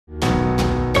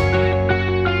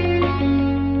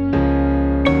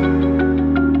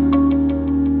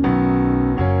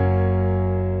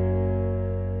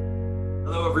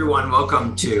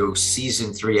welcome to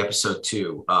Season 3, Episode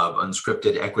 2 of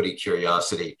Unscripted Equity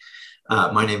Curiosity.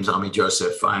 My name is Ami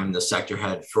Joseph. I'm the sector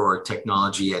head for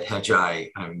technology at Hedgeye.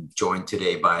 I'm joined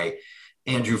today by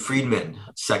Andrew Friedman,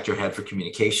 sector head for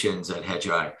communications at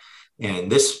Hedgeye.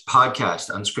 And this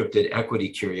podcast, Unscripted Equity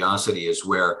Curiosity, is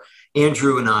where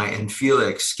Andrew and I and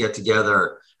Felix get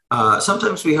together.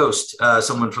 Sometimes we host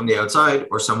someone from the outside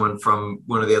or someone from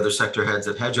one of the other sector heads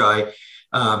at Hedgeye.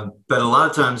 But a lot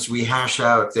of times we hash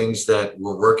out things that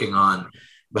we're working on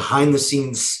behind the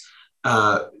scenes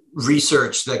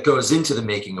research that goes into the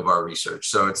making of our research.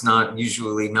 So it's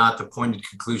usually not the pointed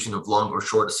conclusion of long or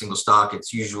short a single stock.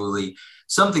 It's usually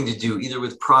something to do either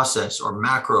with process or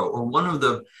macro or one of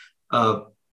the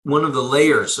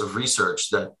layers of research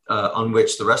that on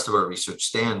which the rest of our research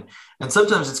stand. And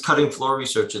sometimes it's cutting floor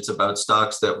research. It's about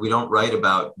stocks that we don't write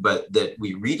about, but that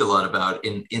we read a lot about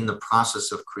in the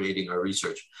process of creating our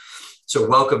research. So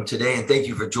welcome today, and thank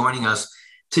you for joining us.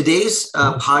 Today's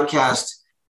podcast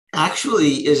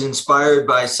actually is inspired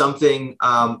by something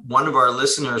one of our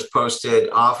listeners posted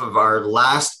off of our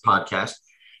last podcast,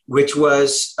 which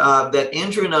was that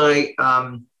Andrew and I,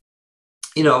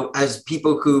 as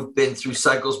people who've been through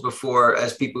cycles before,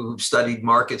 as people who've studied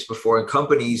markets before and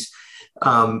companies,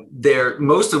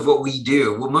 most of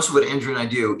what Andrew and I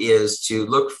do is to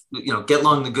look, get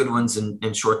long the good ones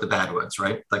and short the bad ones,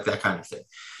 right? Like that kind of thing.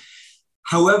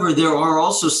 However, there are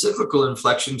also cyclical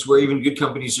inflections where even good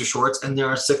companies are shorts, and there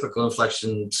are cyclical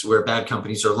inflections where bad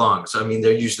companies are long. So, I mean,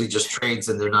 they're usually just trades,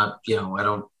 and they're not,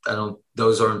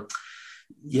 those aren't,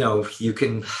 you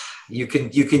can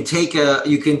take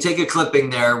a clipping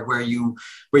there where you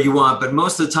want, but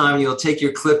most of the time you'll take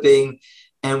your clipping,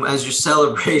 and as you're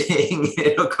celebrating,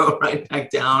 it'll go right back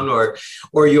down, or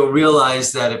you'll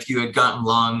realize that if you had gotten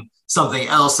long something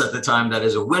else at the time that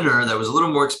is a winner that was a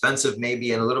little more expensive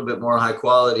maybe and a little bit more high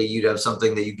quality, you'd have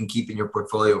something that you can keep in your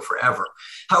portfolio forever.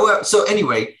 However, so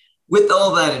anyway, with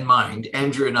all that in mind,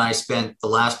 Andrew and I spent the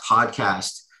last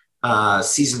podcast,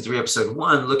 Season 3, Episode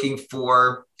 1, looking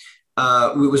for,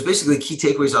 it was basically key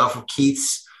takeaways off of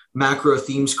Keith's macro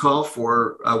themes call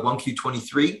for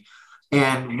 1Q23.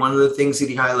 And one of the things that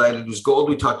he highlighted was gold.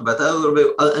 We talked about that a little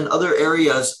bit, and other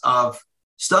areas of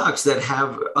stocks that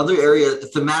have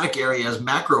thematic areas,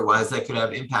 macro-wise, that could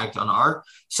have impact on our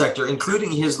sector,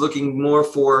 including his looking more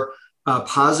for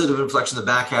positive inflection in the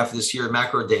back half of this year,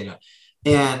 macro data.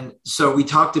 And so we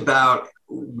talked about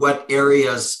what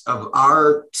areas of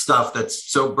our stuff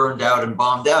that's so burned out and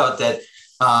bombed out that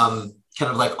kind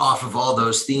of like off of all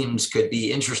those themes could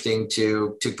be interesting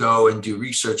to go and do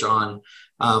research on.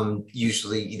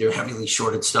 Usually either heavily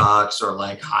shorted stocks or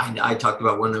like high. I talked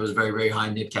about one that was very, very high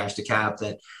net cash to cap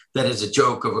that is a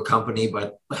joke of a company,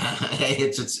 but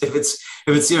if it's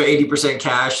 80%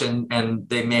 cash and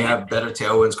they may have better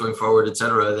tailwinds going forward, et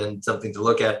cetera, then something to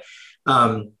look at.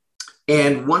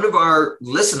 And one of our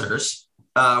listeners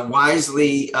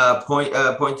wisely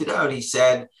pointed out, he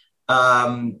said,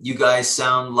 you guys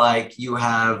sound like you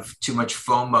have too much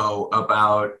FOMO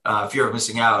about fear of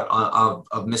missing out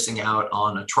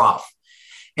on a trough.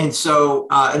 And so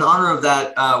in honor of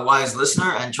that wise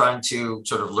listener and trying to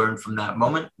sort of learn from that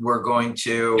moment, we're going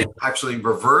to actually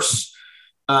reverse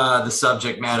the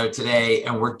subject matter today.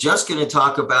 And we're just going to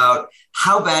talk about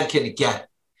how bad can it get?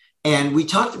 And we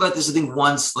talked about this, I think,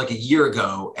 once like a year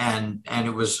ago, and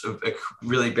it was a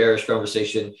really bearish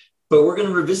conversation. But we're going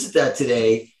to revisit that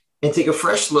today and take a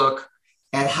fresh look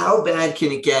at how bad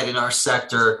can it get in our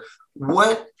sector.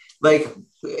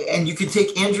 And you can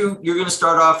take, Andrew, you're going to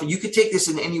start off, and you could take this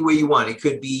in any way you want. It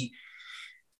could be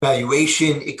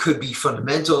valuation. It could be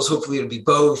fundamentals. Hopefully it'll be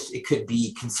both. It could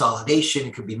be consolidation.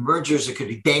 It could be mergers. It could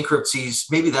be bankruptcies.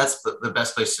 Maybe that's the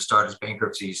best place to start is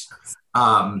bankruptcies.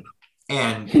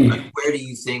 And like, where do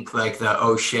you think like the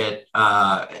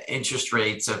interest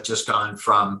rates have just gone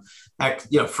from,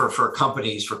 for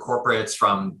companies, for corporates,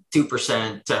 from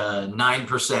 2% to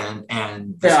 9%,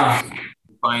 and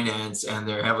finance, and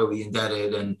they're heavily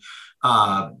indebted, and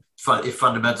if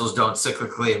fundamentals don't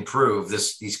cyclically improve,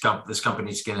 this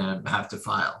company's going to have to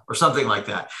file or something like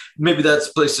that. Maybe that's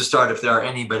a place to start if there are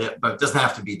any, but it doesn't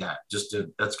have to be that.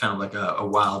 That's kind of like a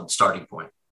wild starting point.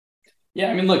 Yeah,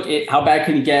 I mean, look, how bad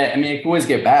can it get? I mean, it can always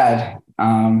get bad.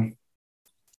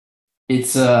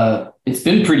 It's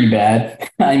been pretty bad.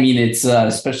 I mean, it's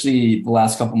especially the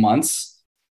last couple months.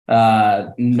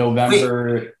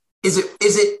 November. Wait, is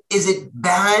it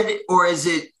bad, or is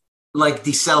it like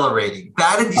decelerating?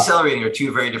 Bad and decelerating are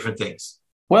two very different things.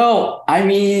 Well, I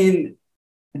mean,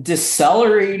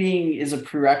 decelerating is a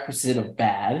prerequisite of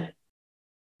bad.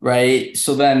 Right.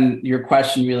 So then your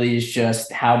question really is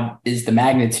just how is the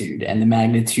magnitude? And the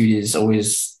magnitude is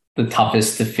always the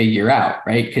toughest to figure out,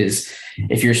 right? Because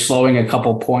if you're slowing a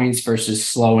couple points versus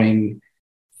slowing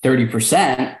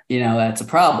 30%, that's a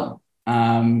problem.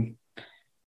 And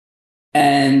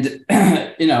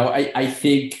I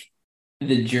think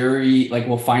the jury, like,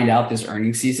 will find out this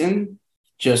earnings season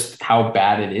just how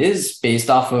bad it is based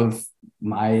off of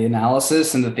my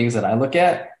analysis and the things that I look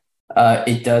at.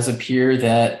 It does appear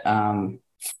that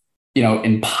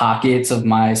in pockets of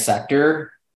my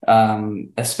sector,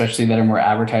 especially that are more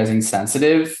advertising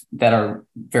sensitive, that are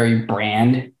very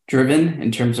brand driven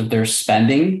in terms of their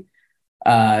spending,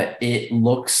 it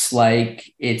looks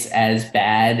like it's as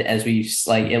bad as we're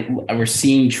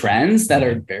seeing trends that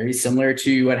are very similar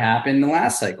to what happened in the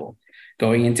last cycle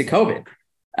going into COVID.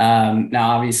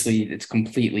 Now, obviously, it's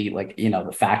completely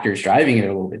the factors driving it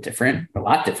are a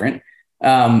lot different.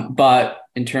 But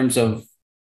in terms of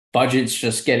budgets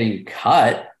just getting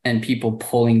cut and people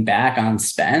pulling back on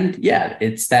spend, yeah,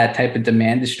 it's that type of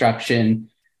demand destruction,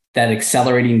 that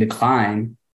accelerating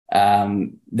decline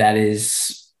that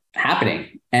is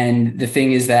happening. And the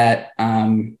thing is that,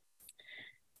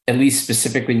 at least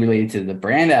specifically related to the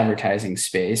brand advertising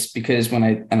space, because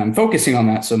I'm focusing on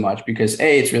that so much because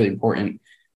A, it's really important,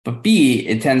 but B,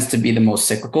 it tends to be the most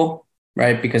cyclical,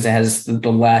 right? Because it has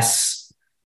the less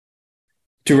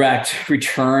direct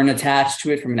return attached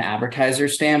to it from an advertiser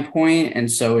standpoint. And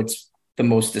so it's the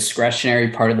most discretionary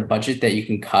part of the budget that you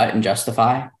can cut and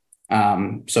justify.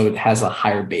 So it has a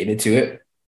higher beta to it.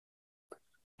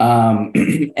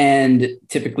 And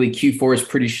typically Q4 is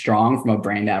pretty strong from a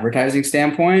brand advertising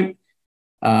standpoint.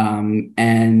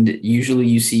 And usually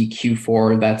you see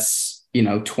Q4 that's,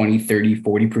 20, 30,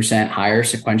 40% higher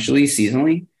sequentially,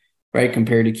 seasonally, right,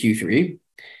 compared to Q3.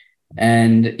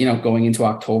 And, going into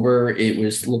October, it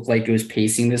looked like it was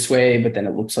pacing this way, but then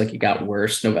it looks like it got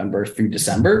worse November through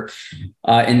December.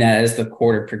 And that as the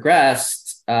quarter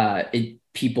progressed,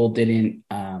 people didn't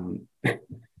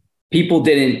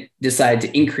decide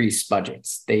to increase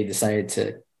budgets. They decided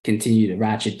to continue to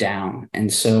ratchet down.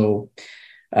 And so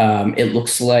it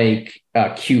looks like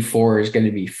Q4 is going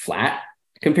to be flat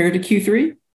compared to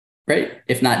Q3, right?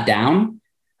 If not down.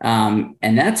 And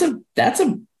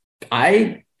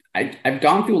I've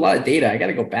gone through a lot of data. I got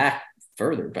to go back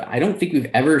further, but I don't think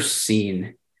we've ever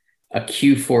seen a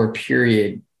Q4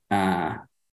 period in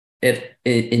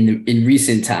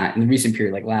recent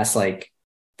period, like last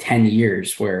 10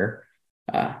 years, where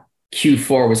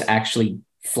Q4 was actually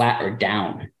flat or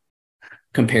down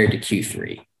compared to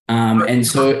Q3. And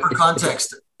so for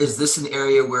context, is this an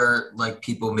area where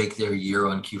people make their year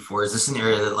on Q4? Is this an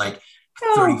area that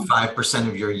 35%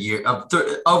 of your year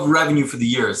of revenue for the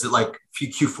year? Is it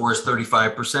Q4 is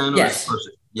 35%? Yes.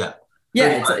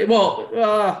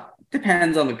 Yeah.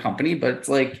 Depends on the company, but it's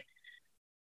it's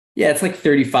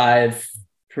 35%,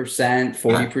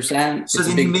 40%. Yeah. So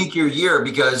then you make your year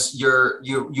because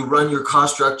you run your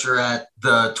cost structure at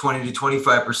the 20 to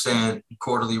 25%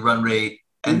 quarterly run rate,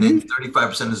 and then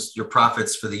 35% is your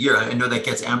profits for the year. I know that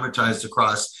gets amortized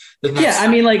across the next. Yeah,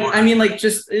 maybe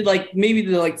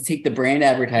they to take the brand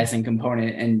advertising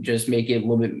component and just make it a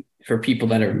little bit for people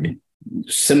that are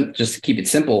just to keep it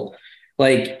simple.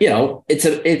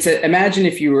 Imagine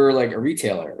if you were a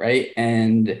retailer, right?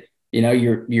 And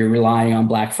you're relying on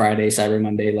Black Friday, Cyber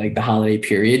Monday, the holiday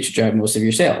period to drive most of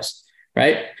your sales,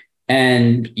 right?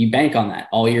 And you bank on that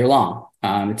all year long.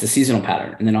 It's a seasonal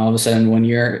pattern. And then all of a sudden 1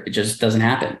 year, it just doesn't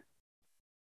happen.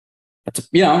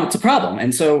 It's a problem.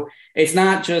 And so it's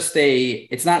not just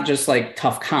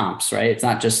tough comps, right? It's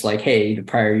not just hey, the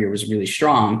prior year was really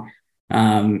strong.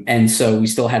 And so we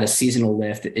still had a seasonal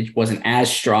lift. It wasn't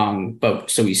as strong,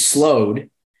 but so we slowed,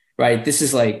 right? This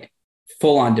is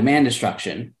full on demand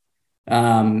destruction.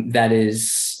 That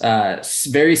is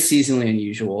very seasonally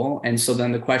unusual. And so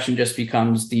then the question just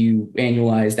becomes, do you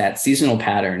annualize that seasonal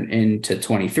pattern into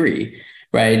 23,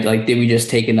 right? Did we just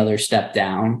take another step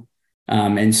down?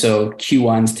 And so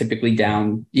Q1's typically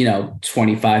down,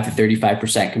 25 to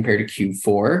 35% compared to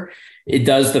Q4. It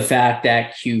does the fact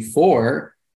that Q4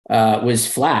 was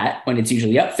flat when it's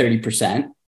usually up 30%,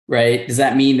 right? Does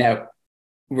that mean that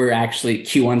we're actually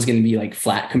Q1's going to be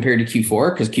flat compared to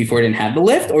Q4 because Q4 didn't have the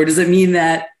lift? Or does it mean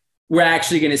that we're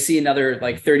actually going to see another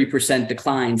 30%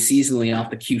 decline seasonally off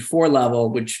the Q4 level,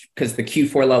 because the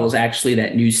Q4 level is actually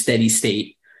that new steady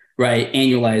state, right?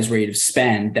 Annualized rate of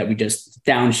spend that we just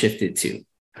downshifted to.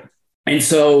 And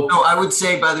so I would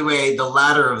say, by the way, the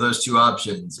latter of those two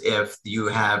options, if you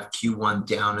have Q1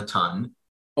 down a ton.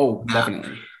 Oh,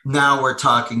 definitely. Now we're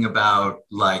talking about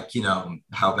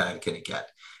how bad can it get?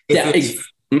 If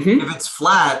it's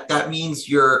flat, that means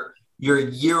your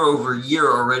year over year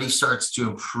already starts to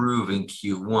improve in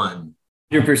Q1.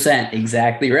 100%,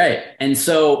 exactly right. And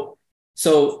so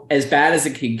So as bad as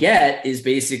it could get is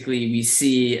basically we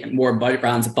see more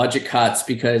rounds of budget cuts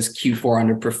because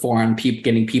Q4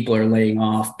 underperformed, people are laying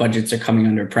off, budgets are coming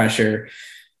under pressure.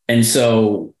 And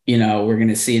so, we're going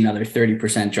to see another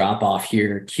 30% drop off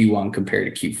here, Q1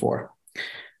 compared to Q4.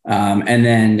 And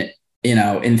then,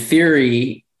 in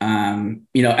theory, and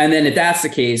then if that's the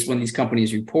case, when these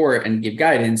companies report and give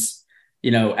guidance,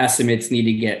 estimates need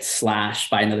to get slashed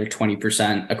by another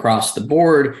 20% across the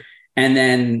board. And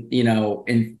then,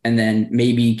 and then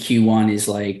maybe Q1 is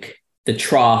like the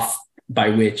trough by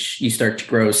which you start to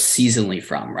grow seasonally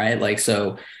from, right? Like,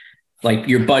 so like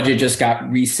your budget just got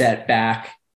reset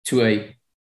back to a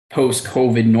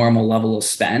post-COVID normal level of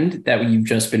spend that you've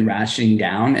just been rationing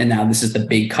down. And now this is the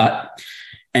big cut.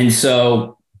 And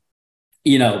so,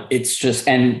 it's just,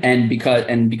 and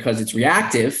because it's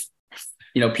reactive,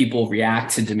 people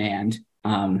react to demand.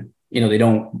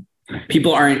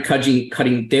 People aren't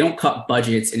cutting, they don't cut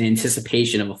budgets in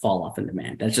anticipation of a fall off in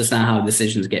demand. That's just not how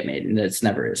decisions get made. And that's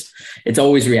never is. It's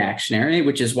always reactionary,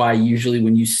 which is why usually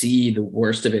when you see the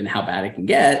worst of it and how bad can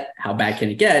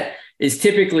it get is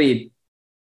typically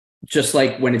just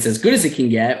like when it's as good as it can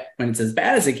get, when it's as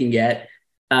bad as it can get,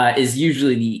 is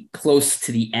usually the close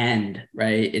to the end,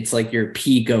 right? It's like your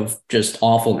peak of just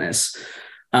awfulness.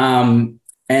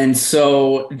 And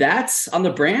so that's on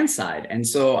the brand side. And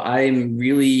so I'm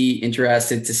really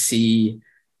interested to see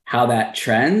how that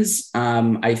trends.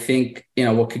 I think,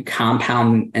 what could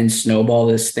compound and snowball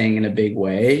this thing in a big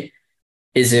way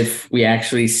is if we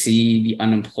actually see the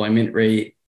unemployment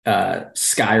rate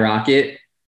skyrocket,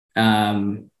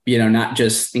 not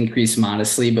just increase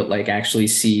modestly, but like actually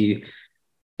see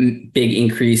big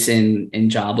increase in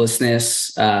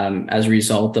joblessness as a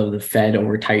result of the Fed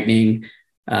over tightening.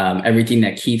 Everything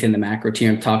that Keith and the macro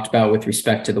team have talked about with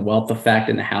respect to the wealth effect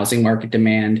and the housing market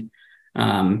demand.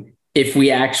 If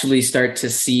we actually start to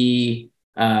see,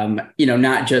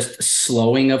 not just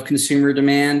slowing of consumer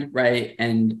demand, right,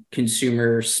 and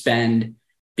consumer spend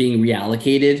being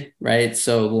reallocated, right?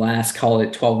 So the last, call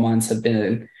it 12 months we've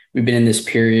been in this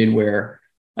period where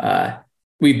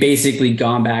we've basically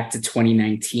gone back to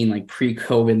 2019, like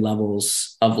pre-COVID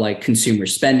levels of like consumer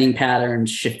spending patterns,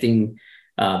 shifting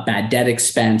bad debt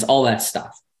expense, all that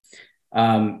stuff.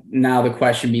 Now the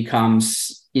question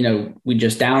becomes, we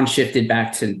just downshifted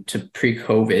back to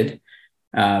pre-COVID.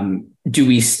 Do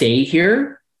we stay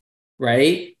here,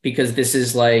 right? Because this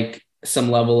is like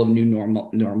some level of new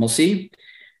normalcy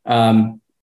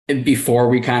before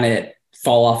we kind of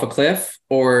fall off a cliff,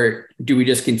 or do we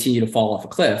just continue to fall off a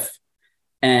cliff?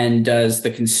 And does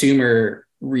the consumer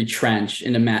retrench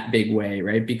in a big way,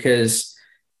 right? Because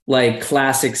like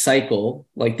classic cycle,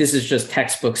 like this is just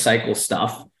textbook cycle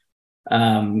stuff,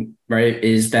 right?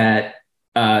 Is that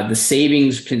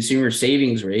the consumer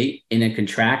savings rate in a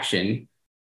contraction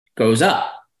goes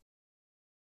up,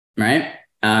 right?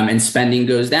 And spending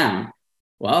goes down.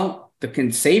 Well,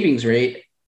 the savings rate,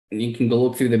 and you can go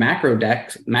look through the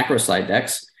macro slide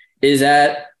decks, is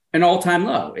at an all-time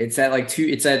low. It's at like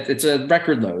it's a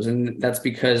record lows. And that's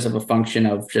because of a function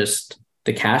of just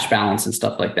the cash balance and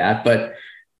stuff like that. But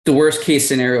the worst case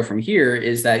scenario from here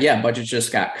is that, budgets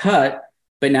just got cut,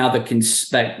 but now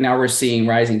now we're seeing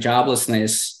rising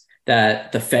joblessness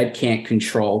that the Fed can't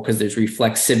control because there's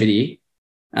reflexivity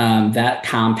that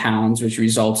compounds, which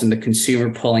results in the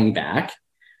consumer pulling back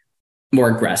more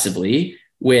aggressively,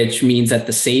 which means that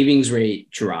the savings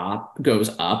rate goes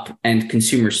up and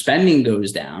consumer spending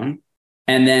goes down.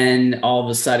 And then all of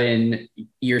a sudden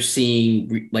you're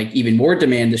seeing like even more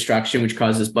demand destruction, which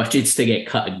causes budgets to get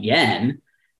cut again.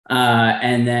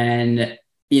 And then,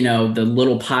 the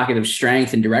little pocket of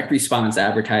strength and direct response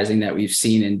advertising that we've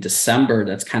seen in December,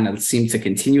 that's kind of seems to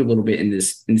continue a little bit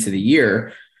into the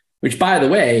year, which by the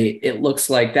way, it looks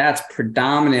like that's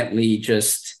predominantly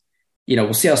just,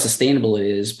 we'll see how sustainable it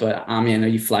is, but I know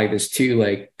you flagged this too,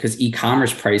 like, because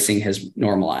e-commerce pricing has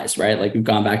normalized, right? Like we've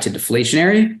gone back to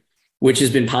deflationary, which has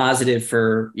been positive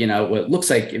for, what looks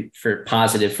like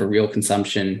positive for real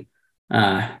consumption,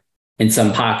 in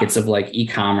some pockets of like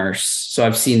e-commerce. So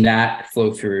I've seen that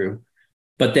flow through,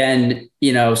 but then,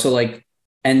 so like,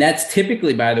 and that's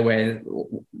typically, by the way,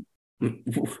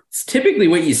 it's typically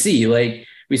what you see. Like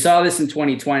we saw this in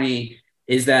 2020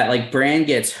 is that like brand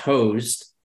gets hosed.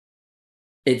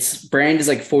 Its brand is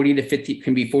like 40 to 50,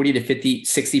 can be 40 to 50,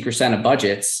 60% of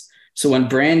budgets. So when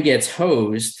brand gets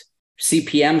hosed,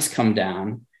 CPMs come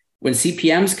down. When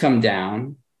CPMs come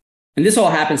down, and this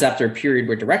all happens after a period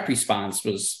where direct response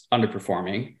was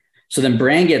underperforming. So then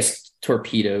brand gets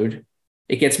torpedoed.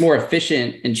 It gets more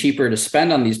efficient and cheaper to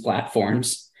spend on these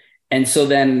platforms. And so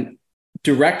then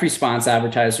direct response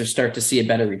advertisers start to see a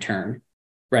better return.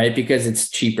 right? Because it's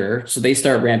cheaper. So they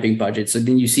start ramping budgets. So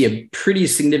then you see a pretty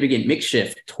significant mix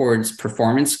shift towards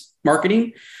performance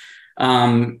marketing.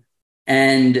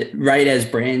 And right as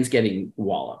brands getting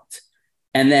walloped.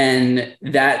 And then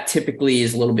that typically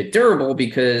is a little bit durable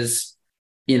because,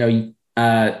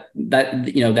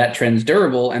 that trend's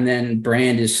durable, and then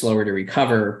brand is slower to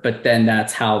recover. But then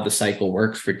that's how the cycle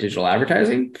works for digital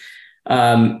advertising.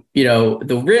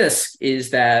 The risk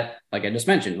is that, like I just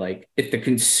mentioned, like if the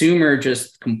consumer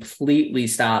just completely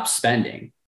stops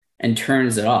spending and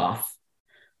turns it off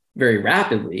very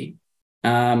rapidly,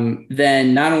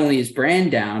 then not only is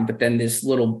brand down, but then this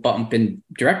little bump in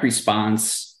direct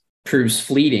response proves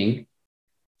fleeting.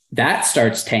 That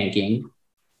starts tanking.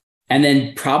 And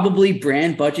then probably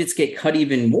brand budgets get cut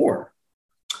even more.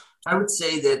 I would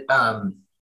say that,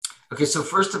 okay, so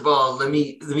first of all, let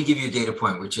me give you a data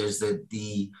point, which is that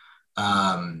the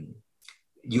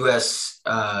U.S.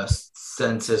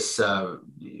 Census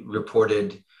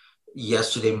reported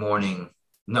yesterday morning,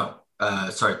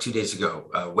 2 days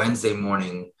ago, Wednesday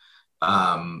morning,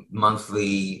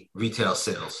 monthly retail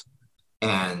sales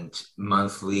and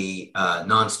monthly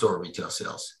non-store retail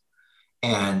sales,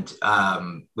 and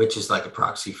which is like a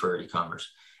proxy for e-commerce.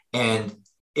 And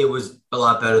it was a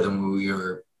lot better than we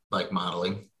were like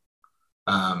modeling.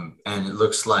 And it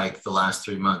looks like the last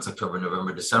 3 months, October,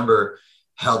 November, December,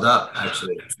 held up,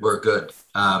 actually, were good.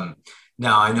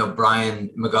 Now, I know Brian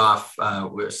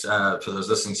McGough, was, for those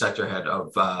listening, sector head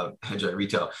of Hedgehog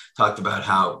Retail, talked about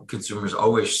how consumers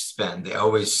always spend. They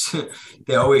always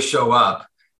show up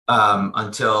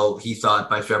until he thought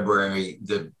by February,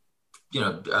 the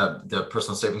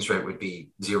personal savings rate would be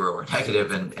zero or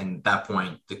negative. And at that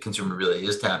point, the consumer really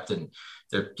is tapped, and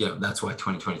that's why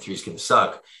 2023 is going to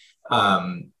suck.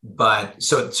 But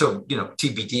so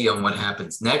TBD on what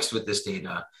happens next with this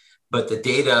data, but the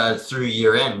data through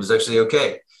year end was actually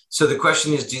okay. So the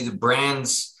question is, do the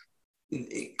brands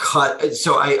cut?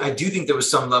 So I do think there was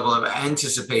some level of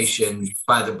anticipation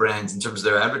by the brands in terms of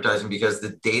their advertising, because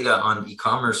the data on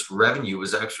e-commerce revenue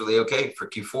was actually okay for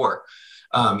Q4,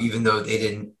 even though they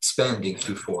didn't spend in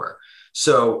Q4.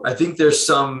 So I think there's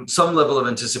some level of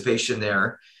anticipation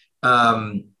there.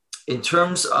 In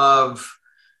terms of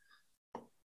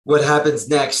what happens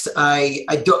next, I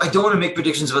don't want to make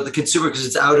predictions about the consumer because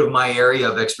it's out of my area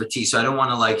of expertise. So I don't want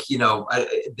to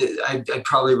I'd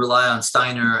probably rely on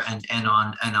Steiner and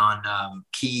on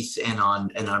Keith and on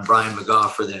Brian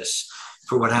McGough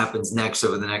for what happens next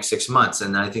over the next 6 months.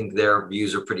 And I think their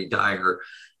views are pretty dire.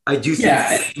 I do think.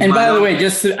 Yeah. And by the way, I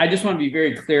just want to be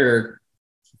very clear,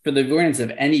 for the avoidance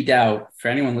of any doubt for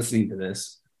anyone listening to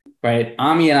this, right?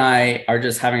 Ami and I are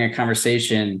just having a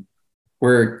conversation.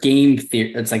 We're game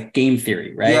theory. It's like game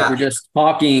theory, right? Yeah. We're just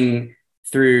talking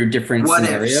through different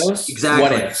scenarios. Exactly.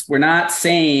 What ifs. We're not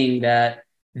saying that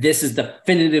this is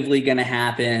definitively going to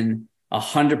happen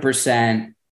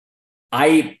 100%.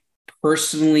 I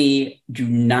personally do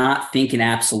not think in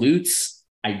absolutes.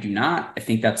 I do not. I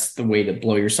think that's the way to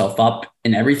blow yourself up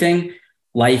in everything,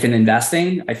 life and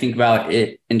investing. I think about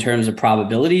it in terms of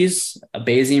probabilities, a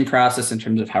Bayesian process in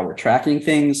terms of how we're tracking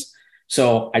things.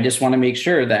 So I just want to make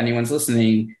sure that anyone's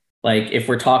listening, like if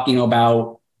we're talking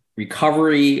about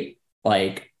recovery,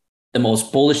 like the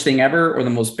most bullish thing ever or the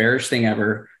most bearish thing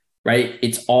ever, right?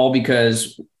 It's all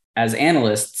because as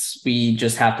analysts, we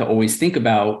just have to always think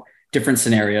about different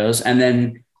scenarios, and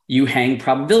then you hang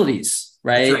probabilities,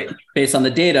 right? Based on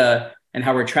the data and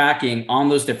how we're tracking on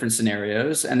those different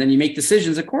scenarios, and then you make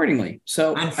decisions accordingly.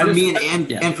 So and for me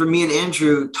and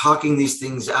Andrew, talking these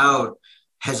things out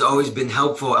has always been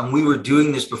helpful. And we were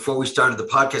doing this before we started the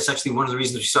podcast. Actually, one of the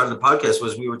reasons we started the podcast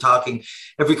was we were talking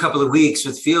every couple of weeks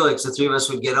with Felix. The three of us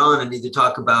would get on and either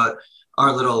talk about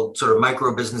our little sort of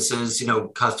micro businesses,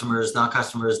 customers, not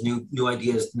customers, new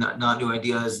ideas, not new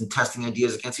ideas, and testing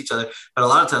ideas against each other. But a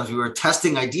lot of times we were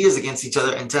testing ideas against each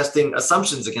other and testing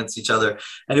assumptions against each other.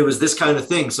 And it was this kind of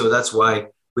thing. So that's why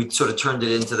we sort of turned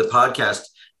it into the podcast.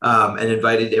 And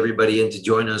invited everybody in to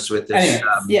join us with this.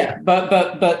 Anyway,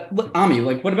 but Ami,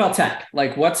 like, what about tech?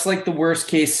 Like, what's like the worst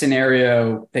case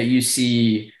scenario that you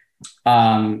see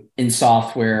in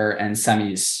software and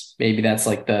semis? Maybe that's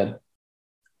like the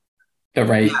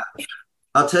right. Yeah.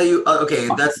 I'll tell you. Okay,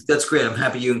 that's great. I'm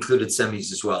happy you included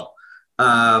semis as well.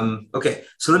 Okay,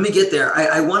 so let me get there.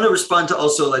 I want to respond to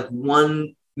also like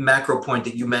one macro point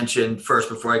that you mentioned first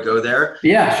before I go there.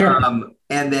 Yeah, sure.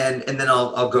 And then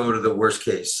I'll go to the worst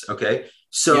case. Okay.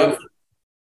 So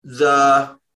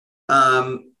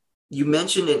you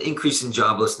mentioned an increase in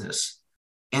joblessness,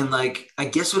 and like, I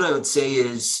guess what I would say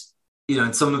is,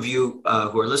 and some of you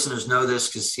who are listeners know this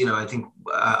because, I think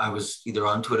I was either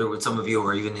on Twitter with some of you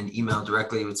or even in email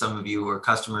directly with some of you who are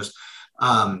customers.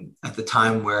 at the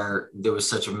time where there was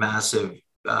such a massive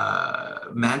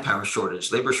manpower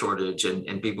shortage, labor shortage,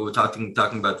 and people were talking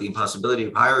about the impossibility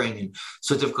of hiring and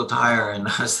so difficult to hire. And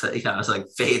I was like,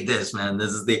 fade this, man.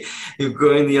 This is you're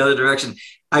going the other direction.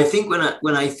 I think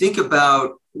when I think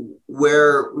about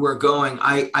where we're going,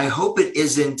 I hope it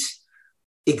isn't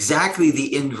exactly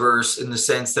the inverse in the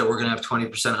sense that we're going to have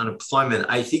 20% unemployment.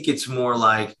 I think it's more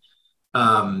like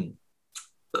almost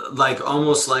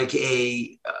like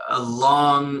a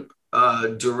long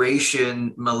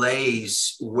duration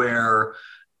malaise where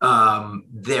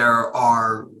there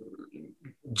are,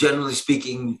 generally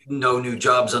speaking, no new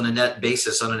jobs on a net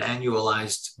basis, on an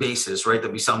annualized basis, right?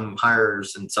 There'll be some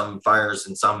hires and some fires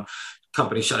and some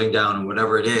company shutting down and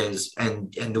whatever it is,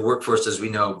 and the workforce, as we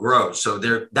know, grows. So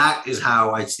that is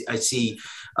how I see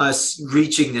us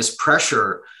reaching this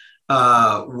pressure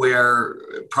where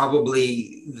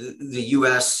probably the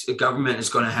U.S. government is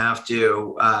going to have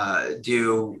to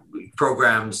do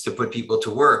programs to put people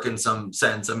to work in some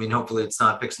sense. I mean, hopefully it's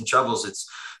not picks and shovels. It's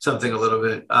something a little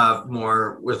bit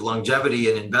more with longevity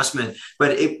and investment.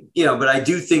 But but I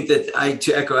do think that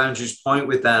to echo Andrew's point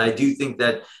with that, I do think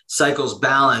that cycles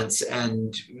balance,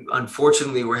 and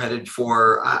unfortunately, we're headed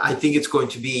for. I think it's going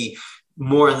to be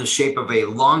more in the shape of a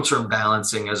long-term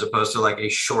balancing as opposed to like a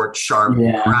short, sharp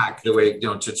crack, the way,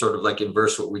 to sort of like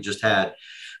inverse what we just had.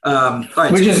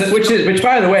 Right. Which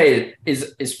by the way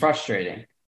is frustrating,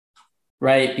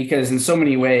 right? Because in so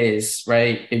many ways,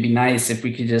 right, it'd be nice if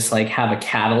we could just like have a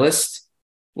catalyst,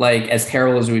 like as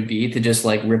terrible as it would be, to just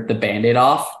like rip the Band-Aid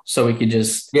off so we could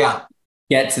just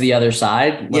get to the other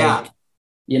side. Like,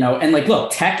 and like,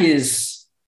 look, tech is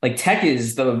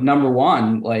the number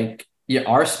one, like,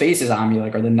 our spaces on me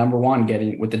are the number one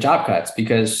getting with the job cuts,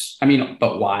 because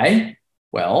but why?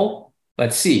 Well,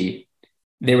 let's see.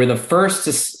 They were the first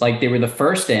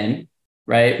in,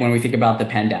 right? When we think about the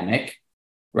pandemic,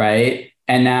 right?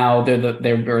 And now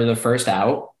they were the first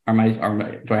out. Do I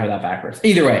have that backwards?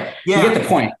 Either way, you get the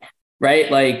point,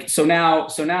 right? Like, so now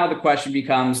the question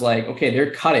becomes like, okay,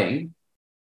 they're cutting,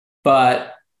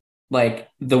 but like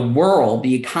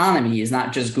the economy is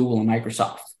not just Google and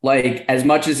Microsoft. Like, as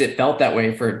much as it felt that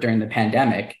way during the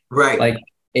pandemic, right? Like,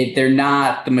 they're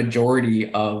not the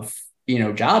majority of,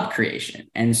 job creation.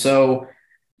 And so,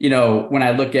 when I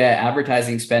look at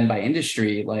advertising spend by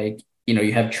industry, like,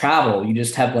 you have travel, you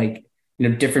just have like,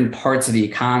 different parts of the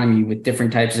economy with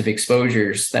different types of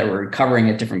exposures that we're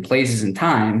covering at different places in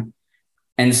time.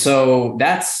 And so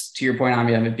that's, to your point,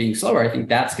 of it being slower, I think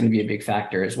that's going to be a big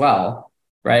factor as well,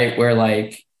 right? Where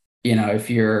like, if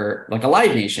you're like a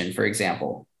Live Nation, for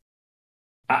example,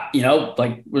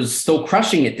 was still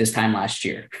crushing it this time last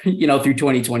year, through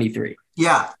 2023.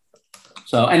 Yeah.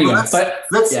 So anyway, we don't have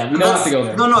to go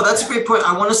there. No, that's a great point.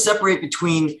 I want to separate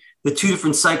between the two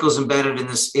different cycles embedded in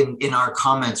this, in our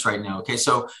comments right now. Okay.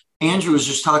 So Andrew was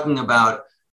just talking about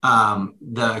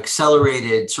the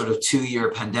accelerated sort of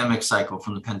 2-year pandemic cycle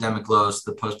from the pandemic lows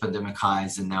to the post-pandemic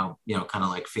highs, and now, kind of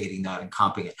like fading that and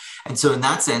comping it. And so in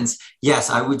that sense, yes,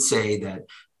 I would say that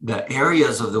the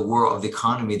areas of the world, of the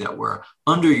economy, that were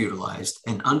underutilized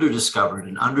and underdiscovered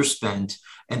and underspent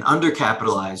and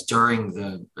undercapitalized during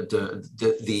the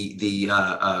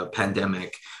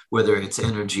pandemic, whether it's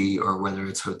energy or whether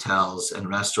it's hotels and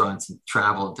restaurants and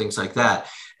travel and things like that,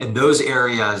 and those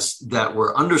areas that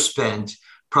were underspent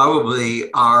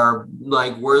probably are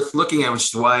like worth looking at, which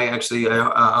is why actually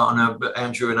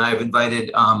Andrew and I have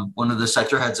invited one of the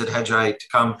sector heads at Hedgeye to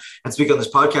come and speak on this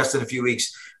podcast in a few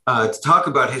weeks to talk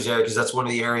about his area, because that's one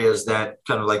of the areas that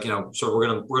kind of like, so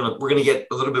we're gonna get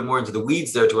a little bit more into the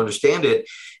weeds there to understand it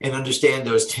and understand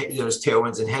those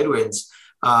tailwinds and headwinds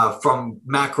from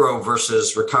macro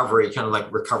versus recovery, kind of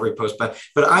like recovery post. But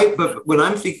when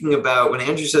I'm thinking about, when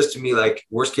Andrew says to me like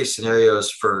worst case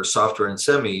scenarios for software and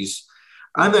semis,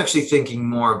 I'm actually thinking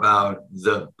more about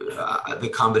the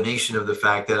combination of the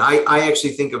fact that I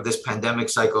actually think of this pandemic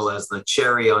cycle as the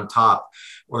cherry on top,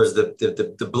 or as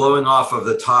the blowing off of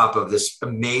the top of this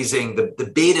amazing,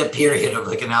 the beta period of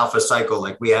like an alpha cycle.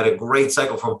 Like, we had a great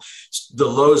cycle from the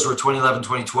lows were 2011,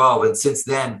 2012. And since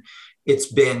then, it's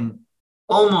been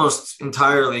almost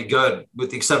entirely good,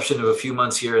 with the exception of a few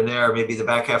months here and there. Maybe the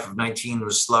back half of 19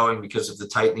 was slowing because of the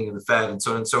tightening of the Fed and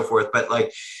so on and so forth. But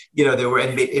like, there were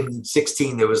in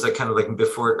 16, there was like kind of like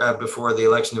before the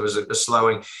election, there was a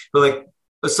slowing. But like,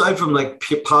 aside from like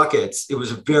pockets, it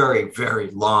was a very, very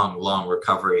long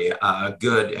recovery,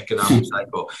 good economic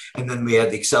cycle. And then we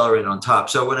had the accelerant on top.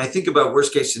 So when I think about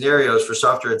worst case scenarios for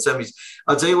software and semis,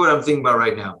 I'll tell you what I'm thinking about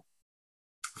right now.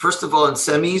 First of all, in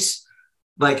semis,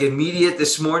 like immediate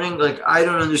this morning, like I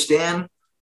don't understand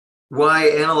why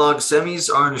analog semis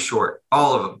aren't a short,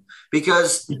 all of them.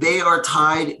 because they are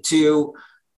tied to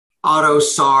auto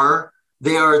SAR.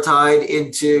 They are tied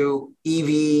into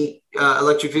EV,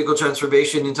 electric vehicle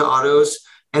transformation into autos,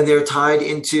 and they're tied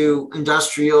into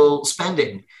industrial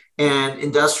spending and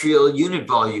industrial unit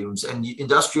volumes and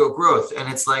industrial growth.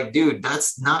 And it's like, dude,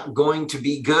 that's not going to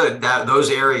be good. That those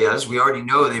areas, we already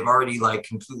know they've already like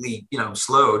completely,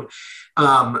 slowed.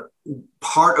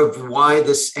 Part of why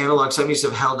this analog semis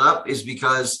have held up is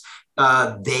because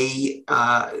the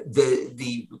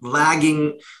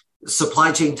lagging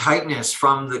supply chain tightness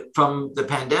from the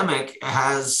pandemic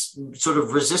has sort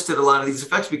of resisted a lot of these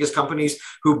effects, because companies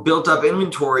who built up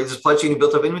inventory, the supply chain who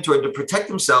built up inventory to protect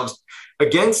themselves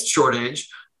against shortage,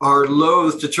 are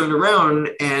loath to turn around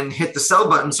and hit the sell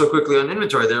button so quickly on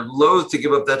inventory. They're loath to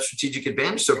give up that strategic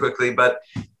advantage so quickly, but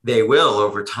they will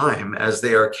over time as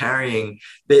they are carrying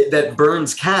that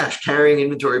burns cash. Carrying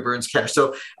inventory burns cash.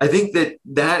 So I think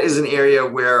that is an area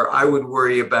where I would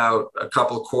worry about a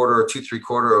couple quarter or 2-3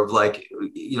 quarter of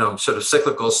sort of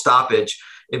cyclical stoppage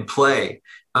in play.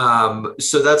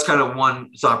 So that's kind of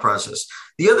one thought process.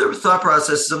 The other thought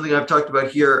process is something I've talked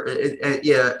about here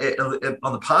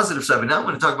on the positive side, but now I'm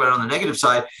going to talk about it on the negative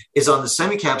side, is on the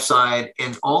semi-cap side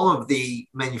and all of the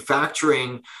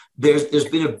manufacturing. There's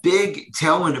been a big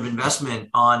tailwind of investment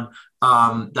on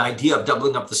the idea of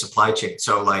doubling up the supply chain.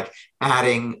 So like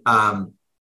adding,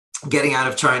 getting out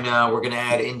of China, we're going to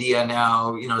add India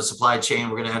now, supply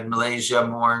chain. We're going to add Malaysia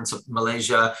more, and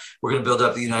Malaysia. We're going to build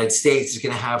up the United States. Is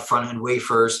going to have front-end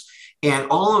wafers.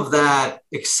 And all of that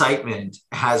excitement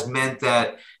has meant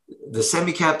that the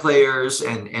semi-cap players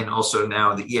and also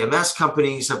now the EMS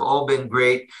companies have all been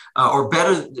great, or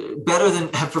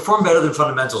have performed better than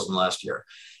fundamentals in the last year.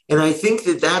 And I think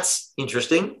that's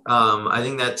interesting. I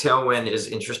think that tailwind is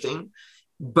interesting.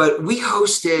 But we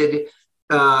hosted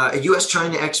a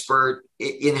US-China expert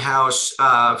in-house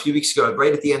a few weeks ago,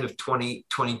 right at the end of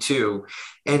 2022.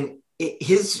 And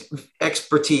his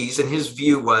expertise and his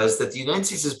view was that the United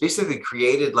States has basically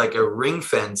created like a ring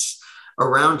fence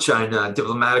around China,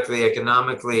 diplomatically,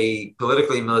 economically,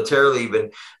 politically, militarily,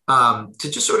 even, to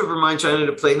just sort of remind China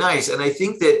to play nice. And I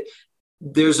think that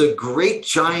there's a great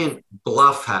giant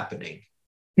bluff happening,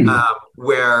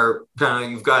 where kind of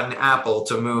you've got an Apple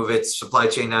to move its supply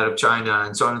chain out of China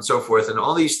and so on and so forth, and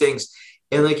all these things.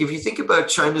 And like, if you think about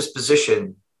China's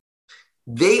position,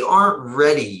 they aren't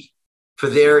ready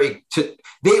to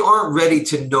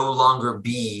no longer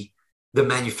be the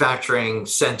manufacturing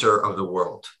center of the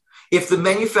world. If the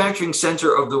manufacturing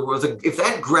center of the world, if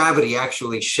that gravity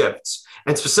actually shifts,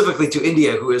 and specifically to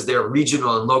India, who is their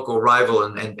regional and local rival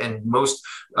and most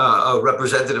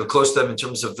representative close to them in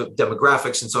terms of the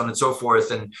demographics and so on and so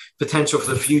forth, and potential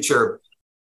for the future,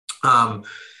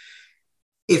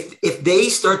 if they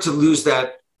start to lose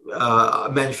that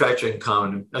manufacturing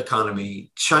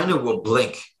economy, China will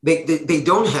blink. They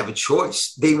don't have a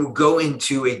choice. They will go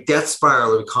into a death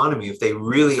spiral of economy if they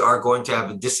really are going to have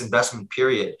a disinvestment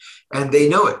period, and they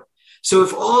know it. So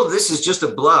if all of this is just a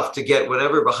bluff to get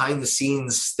whatever behind the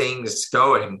scenes things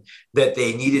going that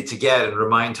they needed to get and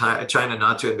remind China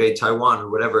not to invade Taiwan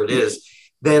or whatever it is,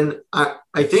 then I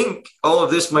think all of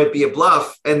this might be a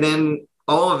bluff. And then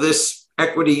all of this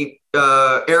equity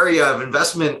area of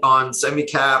investment on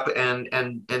semi-cap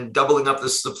and doubling up the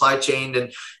supply chain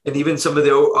and even some of the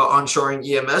onshoring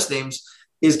EMS names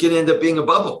is going to end up being a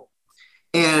bubble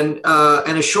and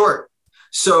a short.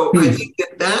 So I think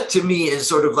that to me is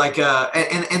sort of like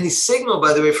and the signal,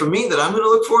 by the way, for me that I'm going to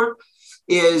look for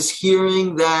is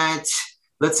hearing that,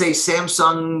 let's say,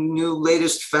 Samsung new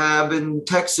latest fab in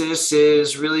Texas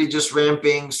is really just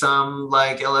ramping some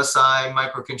like LSI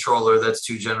microcontroller that's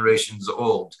 2 generations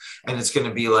old, and it's going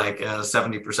to be like a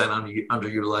 70%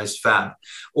 underutilized fab.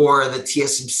 Or the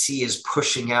TSMC is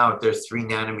pushing out their 3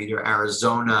 nanometer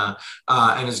Arizona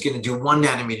and is going to do 1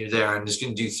 nanometer there, and is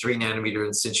going to do 3 nanometer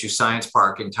in Hsinchu Science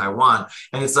Park in Taiwan.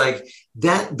 And it's like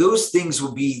that; those things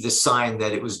will be the sign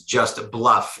that it was just a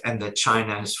bluff and that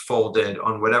China has folded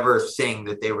on whatever thing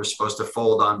that they were supposed to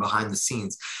fold on behind the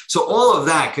scenes. So all of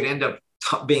that could end up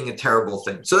being a terrible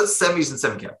thing. So that's semis and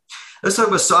semi-cap. Let's talk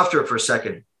about software for a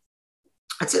second.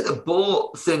 I'd say the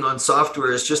bull thing on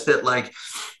software is just that, like,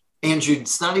 Andrew,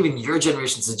 it's not even your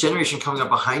generation, it's the generation coming up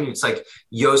behind you. It's like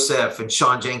Yosef and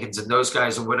Sean Jenkins and those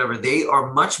guys and whatever. They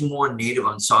are much more native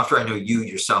on software. I know you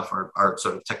yourself are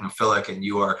sort of technophilic, and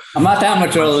you are. I'm not that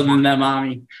much older than them,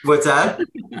 mommy. What's that?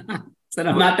 Said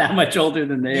I'm not that much older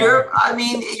than they are. I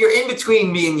mean, you're in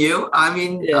between me and you. I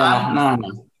mean, yeah,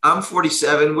 I'm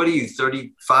 47. What are you,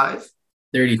 35?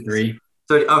 33.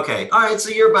 30. Okay. All right. So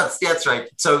you're about, that's right.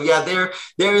 So yeah, they're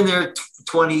in their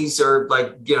 20s or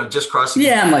like, just crossing.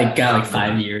 Yeah, I'm like got like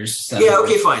 5 years. Yeah.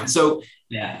 Okay, fine. So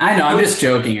yeah, I know. I'm just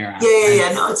joking around.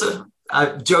 Yeah. No, it's a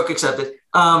joke accepted.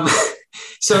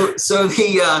 So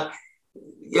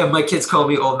my kids call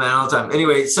me old man all the time.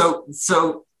 Anyway,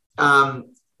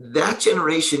 that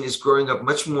generation is growing up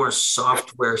much more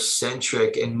software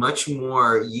centric and much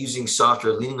more using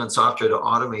software, leaning on software to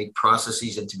automate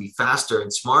processes and to be faster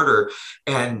and smarter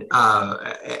and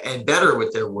better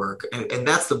with their work. And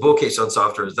that's the bull case on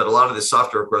software, is that a lot of the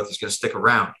software growth is going to stick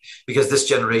around because this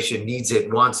generation needs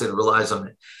it, wants it, relies on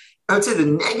it. I would say the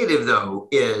negative, though,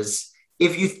 is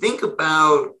if you think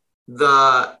about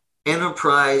the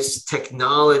enterprise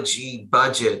technology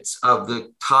budgets of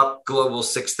the top global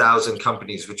 6,000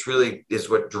 companies, which really is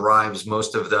what drives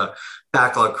most of the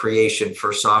backlog creation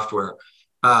for software.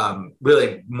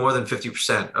 Really more than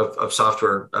 50% of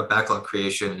software backlog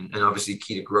creation, and obviously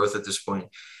key to growth at this point,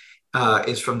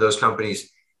 is from those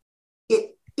companies.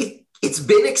 It's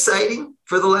been exciting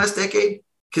for the last decade,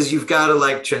 because you've got to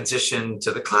like transition to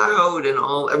the cloud and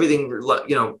everything,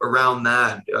 around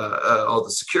that, all the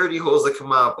security holes that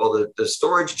come up, all the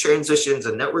storage transitions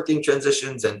and networking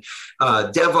transitions and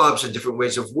DevOps and different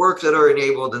ways of work that are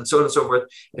enabled and so on and so forth,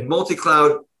 and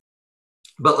multi-cloud.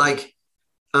 But like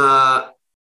there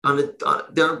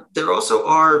also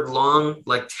are long,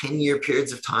 like 10-year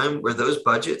periods of time where those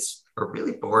budgets are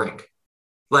really boring.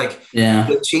 Like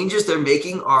the changes they're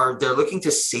making they're looking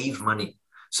to save money.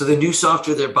 So the new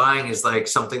software they're buying is like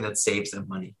something that saves them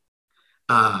money.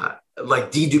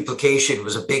 Like deduplication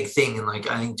was a big thing in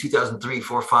like, I think 2003,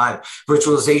 4, 5.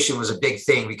 Virtualization was a big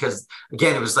thing because,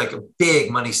 again, it was like a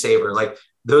big money saver. Like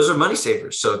those are money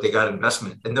savers. So they got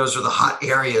investment. And those are the hot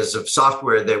areas of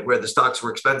software where the stocks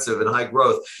were expensive and high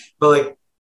growth. But like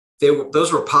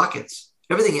those were pockets.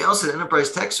 Everything else in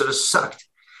enterprise tech sort of sucked.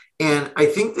 And I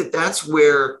think that's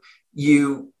where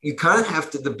you kind of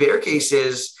have to, the bear case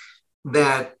is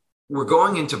that we're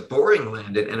going into boring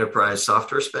land in enterprise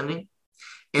software spending.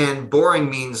 And boring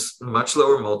means much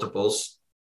lower multiples,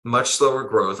 much slower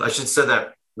growth. I should say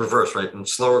that reverse, right? And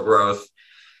slower growth,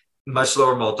 much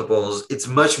lower multiples. It's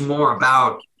much more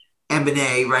about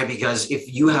M&A, right? Because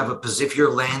if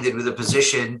you're landed with a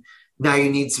position, now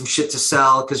you need some shit to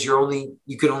sell because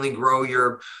you can only grow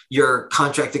your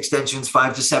contract extensions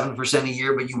 5 to 7% a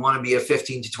year, but you want to be a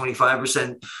 15 to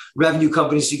 25% revenue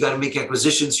company. So you got to make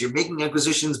acquisitions. You're making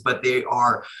acquisitions, but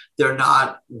they're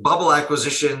not bubble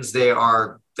acquisitions. They're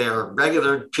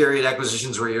regular period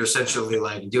acquisitions where you're essentially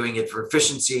like doing it for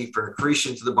efficiency, for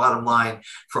accretion to the bottom line,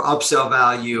 for upsell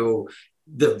value.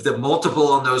 The multiple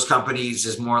on those companies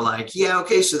is more like,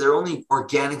 so they're only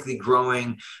organically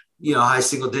growing, high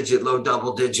single digit, low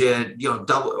double digit, double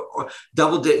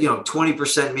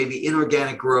 20%, maybe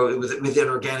inorganic growth with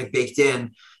inorganic baked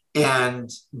in.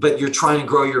 But you're trying to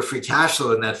grow your free cash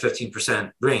flow in that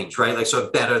 15% range, right? Like, so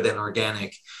better than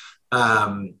organic.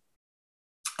 And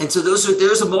so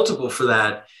there's a multiple for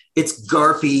that. It's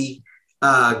GARPy.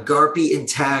 GARPy in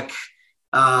tech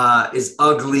is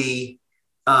ugly.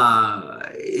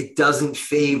 It doesn't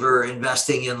favor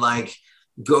investing in like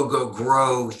go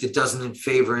growth. It doesn't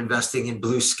favor investing in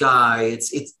blue sky.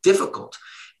 It's difficult.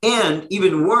 And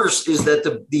even worse is that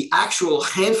the actual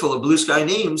handful of blue sky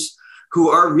names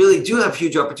who do have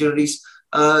huge opportunities,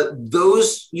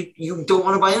 those you don't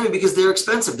want to buy any because they're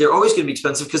expensive. They're always going to be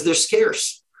expensive because they're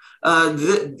scarce.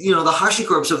 The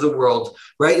HashiCorps of the world,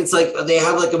 right? It's like they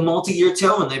have like a multi-year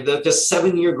tailwind. They've got a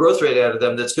 7-year growth rate out of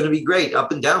them. That's going to be great,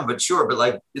 up and down, but sure. But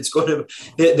like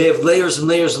they have layers and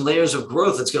layers and layers of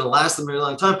growth. That's going to last them a very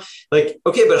long time. Like,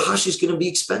 okay, but Hashi's going to be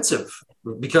expensive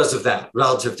because of that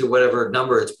relative to whatever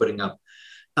number it's putting up.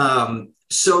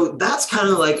 So that's kind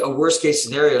of like a worst case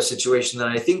scenario situation that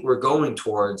I think we're going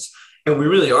towards. And we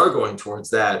really are going towards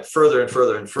that further and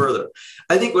further and further.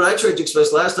 I think what I tried to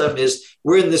express last time is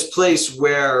we're in this place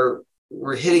where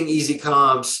we're hitting easy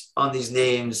comps on these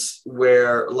names,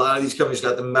 where a lot of these companies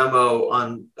got the memo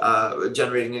on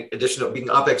generating being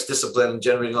OpEx disciplined and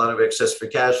generating a lot of excess free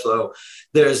cash flow.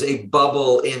 There's a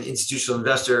bubble in institutional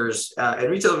investors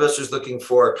and retail investors looking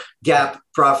for GAAP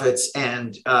profits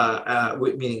and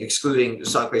meaning excluding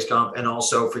stock-based comp, and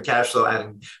also free cash flow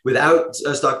adding without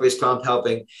stock-based comp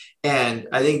helping. And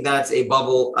I think that's a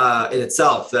bubble in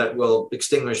itself that will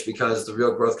extinguish because the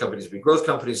real growth companies will be growth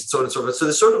companies and so on and so forth. So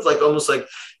there's sort of like almost like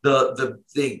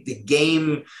the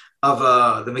game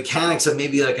of the mechanics of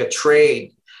maybe like a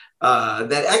trade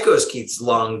that echoes Keith's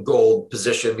long goal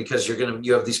position, because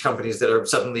you have these companies that are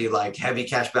suddenly like heavy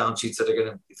cash balance sheets that are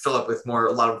going to fill up with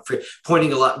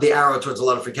the arrow towards a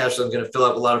lot of free cash flow, and going to fill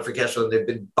up a lot of free cash flow, and they've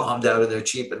been bombed out and they're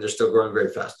cheap and they're still growing very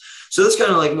fast. So that's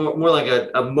kind of like more like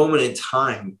a moment in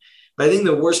time. But I think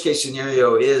the worst case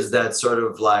scenario is that sort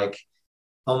of like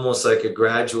almost like a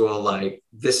gradual, like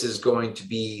this is going to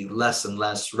be less and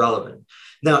less relevant.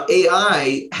 Now,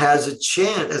 AI has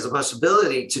a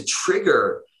possibility to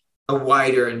trigger a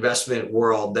wider investment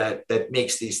world that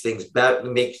makes these things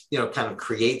kind of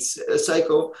creates a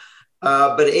cycle.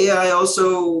 But AI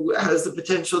also has the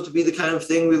potential to be the kind of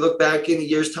thing we look back in a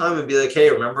year's time and be like, hey,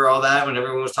 remember all that when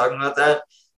everyone was talking about that?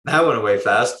 That went away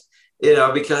fast,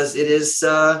 because it is,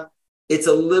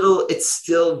 it's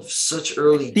still such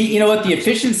early. The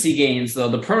efficiency gains, though,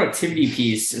 the productivity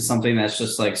piece is something that's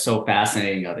just like so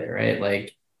fascinating of it, right?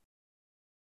 Like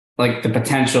the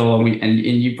potential, and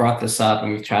you brought this up,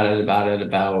 and we've chatted about it,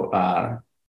 about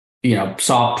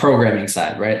soft programming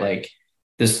side, right? Like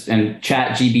this, and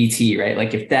chat GBT, right?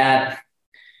 Like if that,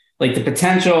 like the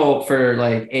potential for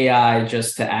like AI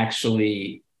just to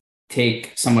actually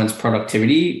take someone's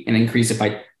productivity and increase it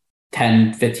by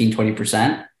 10, 15,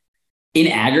 20% in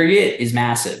aggregate is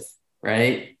massive,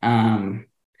 right? And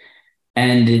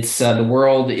it's the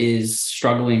world is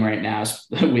struggling right now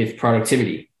with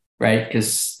productivity, right?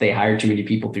 Because they hired too many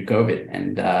people through COVID.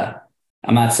 And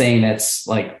I'm not saying that's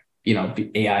like,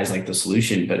 AI is like the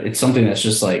solution, but it's something that's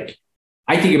just like,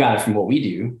 I think about it from what we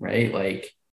do, right?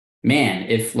 Like, man,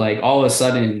 if like all of a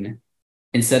sudden,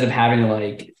 instead of having to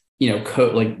like,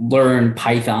 code, like learn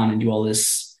Python and do all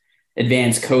this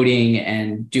advanced coding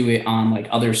and do it on like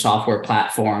other software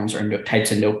platforms or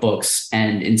types of notebooks,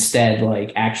 and instead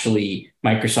like actually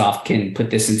Microsoft can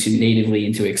put this natively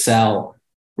into Excel,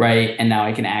 right? And now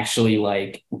I can actually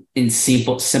like in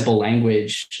simple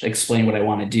language explain what I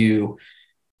want to do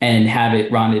and have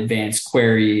it run advanced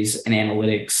queries and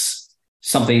analytics,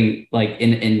 something like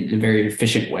in a very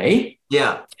efficient way.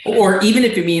 Yeah. Or even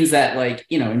if it means that like,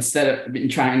 instead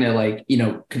of trying to like,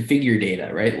 configure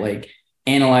data, right? Like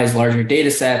analyze larger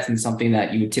data sets, and something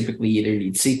that you would typically either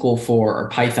need SQL for or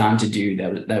Python to do,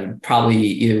 that would probably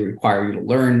either require you to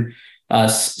learn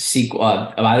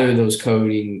SQL, either of those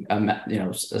coding,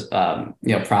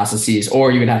 processes,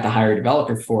 or you would have to hire a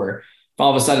developer for. If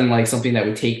all of a sudden, like something that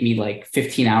would take me like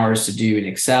 15 hours to do in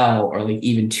Excel, or like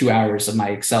even 2 hours of my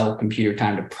Excel computer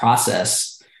time to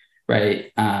process,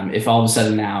 right? If all of a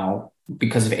sudden now,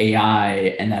 because of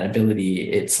AI and that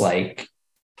ability, it's like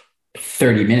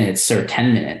 30 minutes or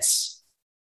 10 minutes,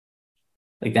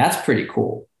 like that's pretty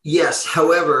cool. Yes.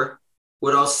 However,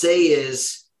 what I'll say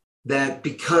is that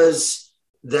because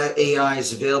that AI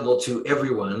is available to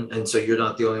everyone, and so you're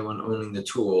not the only one owning the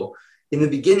tool, in the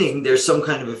beginning, there's some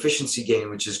kind of efficiency gain,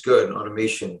 which is good,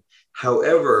 automation.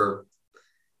 However,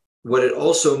 what it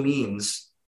also means,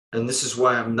 and this is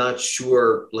why I'm not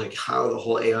sure like how the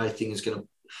whole AI thing is going to,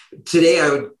 today I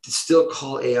would still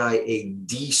call AI a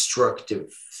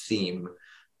destructive theme,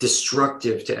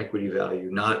 destructive to equity value,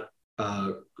 not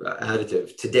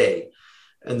additive today.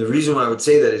 And the reason why I would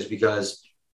say that is because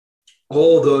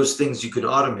all those things you can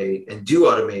automate and do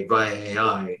automate via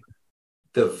AI,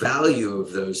 the value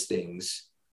of those things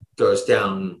goes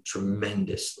down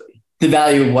tremendously. The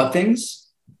value of what things?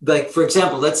 Like, for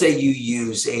example, let's say you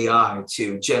use AI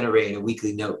to generate a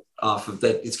weekly note off of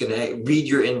that. It's going to read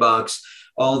your inbox,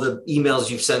 all the emails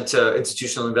you've sent to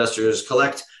institutional investors,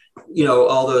 collect,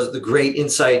 all the great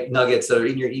insight nuggets that are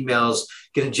in your emails,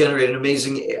 going to generate an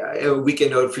amazing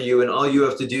weekend note for you. And all you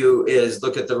have to do is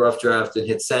look at the rough draft and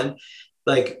hit send.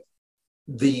 Like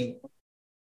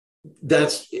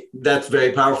that's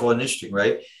very powerful and interesting,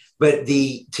 right? But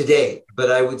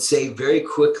I would say very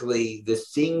quickly, the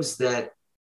things that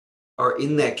are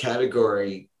in that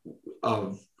category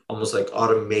of almost like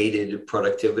automated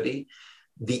productivity,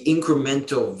 the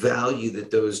incremental value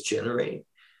that those generate.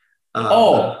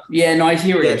 I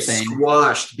hear what you're saying.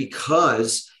 Squashed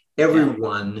because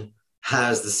everyone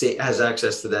has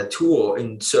access to that tool,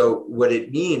 and so what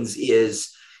it means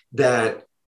is that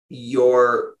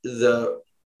human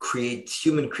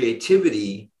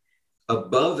creativity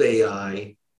above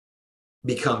AI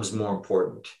becomes more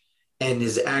important, and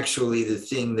is actually the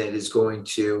thing that is going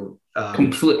to I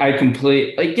completely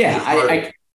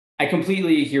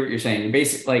hear what you're saying.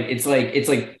 Basically, it's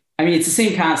the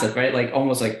same concept, right? Like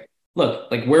almost like,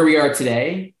 look, like where we are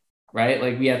today, right?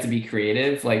 Like we have to be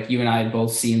creative. Like you and I have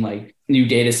both seen like new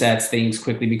data sets, things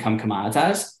quickly become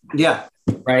commoditized. Yeah.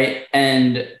 Right.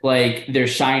 And like they're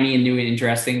shiny and new and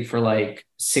interesting for like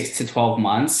 6 to 12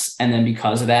 months. And then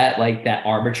because of that, like that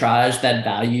arbitrage, that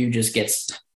value just gets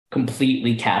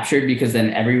completely captured, because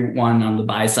then everyone on the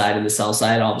buy side and the sell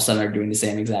side all of a sudden are doing the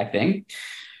same exact thing.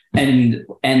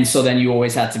 And so then you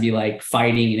always have to be like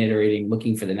fighting and iterating,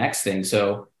 looking for the next thing.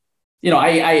 So,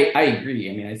 I agree.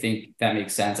 I mean, I think that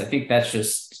makes sense. I think that's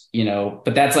just,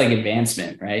 but that's like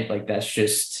advancement, right? Like that's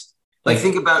just like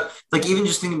think about even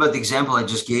just think about the example I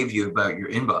just gave you about your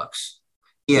inbox.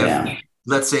 If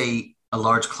let's say a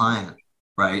large client,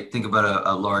 right? Think about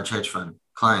a large hedge fund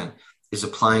client is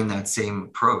applying that same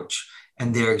approach,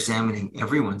 and they're examining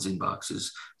everyone's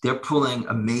inboxes. They're pulling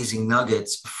amazing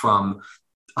nuggets from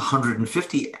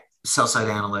 150 sell side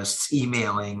analysts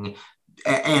emailing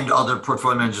and other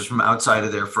portfolio managers from outside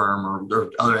of their firm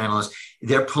or other analysts.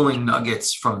 They're pulling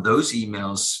nuggets from those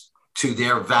emails to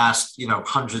their vast,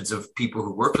 hundreds of people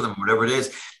who work for them, whatever it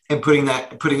is, and putting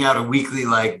out a weekly,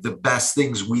 like the best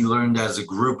things we learned as a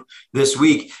group this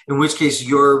week, in which case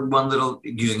your one little,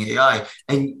 using AI,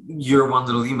 and your one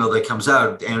little email that comes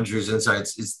out, Andrew's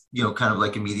insights, is, kind of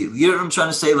like immediately, what I'm trying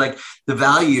to say? Like the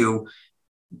value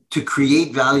to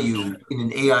create value in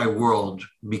an AI world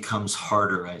becomes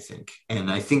harder, I think.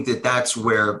 And I think that that's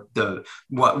where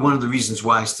one of the reasons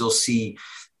why I still see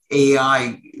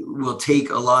AI will take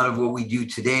a lot of what we do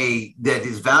today that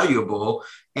is valuable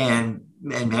and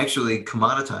actually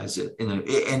commoditize it.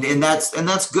 And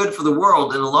that's good for the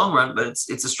world in the long run, but it's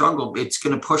a struggle. It's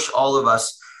going to push all of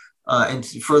us and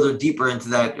further deeper into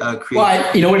that.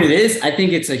 Well, you know what it is? I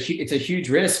think it's a huge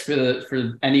risk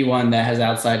for anyone that has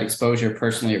outside exposure,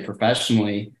 personally or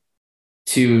professionally,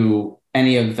 to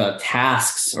any of the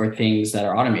tasks or things that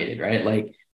are automated, right?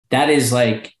 Like that is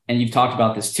like, and you've talked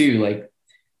about this too, like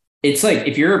it's like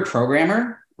if you're a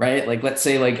programmer, right? Like let's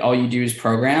say like all you do is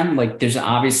program, like there's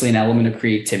obviously an element of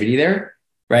creativity there,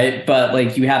 right? But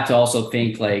like you have to also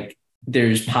think like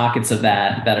there's pockets of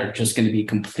that are just going to be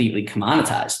completely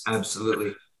commoditized.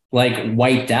 Absolutely. Like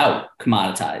wiped out,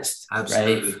 commoditized.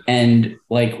 Absolutely. Right. And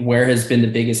like where has been the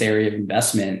biggest area of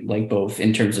investment, like both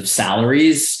in terms of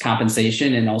salaries,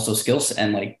 compensation, and also skills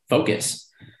and like focus.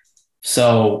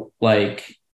 So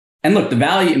like, and look, the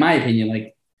value, in my opinion,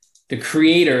 like the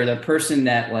creator, the person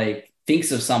that like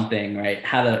thinks of something, right?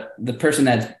 The person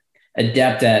that's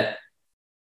adept at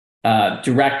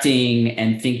directing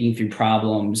and thinking through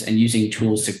problems and using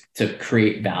tools to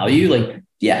create value, like,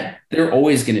 yeah, they're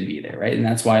always going to be there. Right. And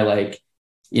that's why, like,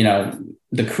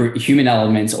 the human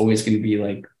element's always going to be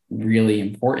like really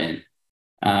important,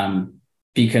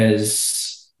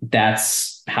 because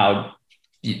that's how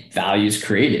value is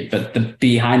created. But the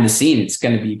behind the scene, it's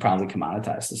going to be probably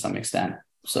commoditized to some extent.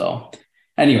 So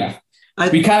anyway,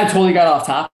 we kind of totally got off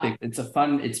topic. It's a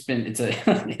fun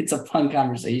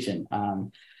conversation.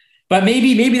 But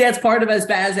maybe that's part of as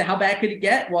bad as how bad could it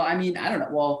get? Well, I mean, I don't know.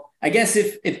 Well, I guess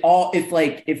if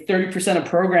 30% of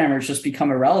programmers just become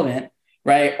irrelevant,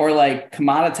 right? Or like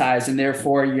commoditized, and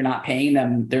therefore you're not paying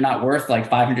them, they're not worth like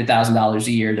 $500,000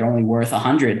 a year. They're only worth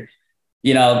 100,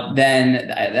 then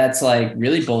that's like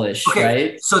really bullish, okay,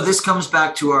 right? So this comes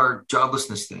back to our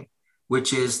joblessness thing,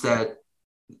 which is that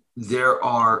there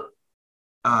are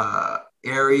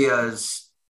areas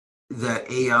that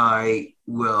AI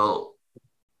will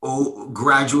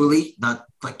gradually, not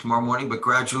like tomorrow morning, but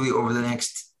gradually over the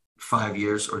next 5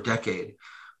 years or decade,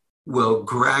 will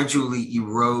gradually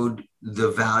erode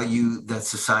the value that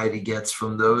society gets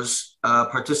from those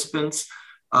participants.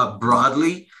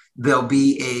 Broadly, there'll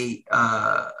be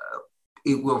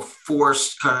it will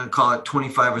force, kind of call it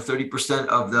 25 or 30%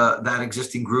 of that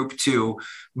existing group to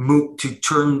move, to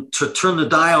turn the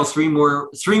dial three more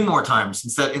times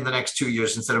instead in the next 2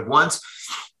 years instead of once,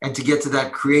 and to get to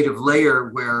that creative layer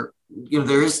where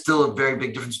there is still a very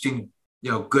big difference between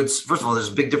goods. First of all,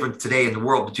 there's a big difference today in the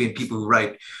world between people who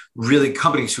write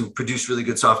companies who produce really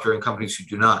good software and companies who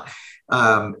do not.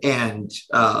 And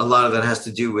a lot of that has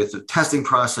to do with the testing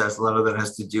process. A lot of that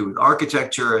has to do with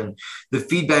architecture and the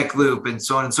feedback loop and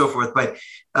so on and so forth, but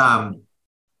and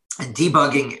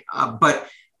debugging. But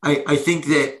I think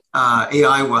that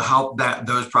AI will help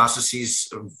those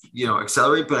processes,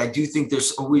 accelerate. But I do think there's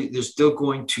still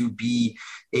going to be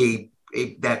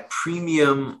that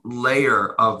premium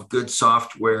layer of good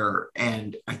software,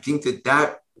 and I think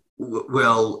that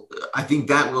will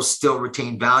still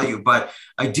retain value. But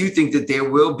I do think that there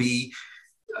will be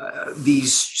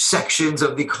these sections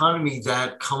of the economy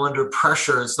that come under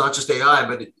pressure. It's not just AI,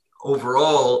 but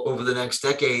overall over the next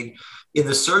decade, in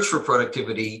the search for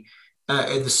productivity,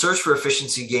 in the search for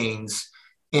efficiency gains,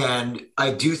 And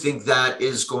I do think that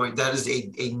is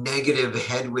a negative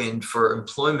headwind for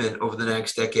employment over the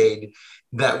next decade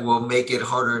that will make it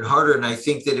harder and harder. And I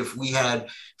think that if we had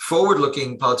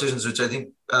forward-looking politicians, which I think,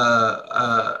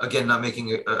 again, not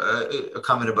making a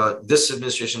comment about this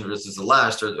administration versus the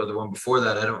last or the one before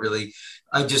that,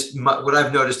 what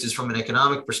I've noticed is from an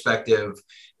economic perspective,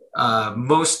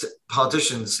 most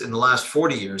politicians in the last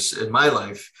 40 years in my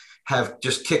life have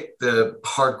just kicked the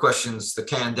hard questions, the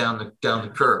can down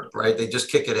the curb, right? They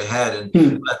just kick it ahead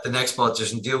and let the next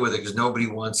politician deal with it because nobody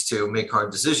wants to make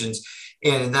hard decisions.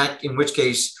 And in which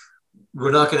case,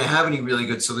 we're not going to have any really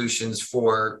good solutions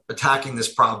for attacking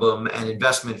this problem and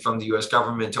investment from the US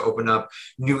government to open up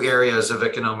new areas of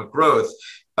economic growth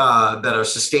that are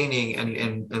sustaining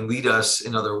and lead us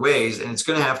in other ways. And it's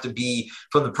going to have to be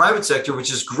from the private sector,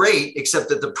 which is great, except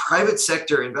that the private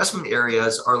sector investment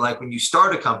areas are like when you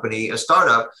start a company, a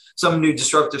startup, some new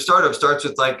disruptive startup starts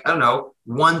with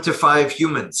 1 to 5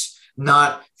 humans,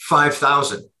 not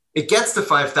 5,000. It gets to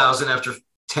 5,000 after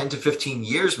 10 to 15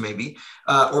 years, maybe,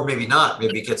 or maybe not.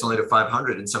 Maybe it gets only to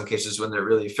 500 in some cases when they're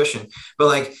really efficient.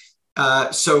 But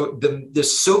so the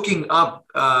soaking up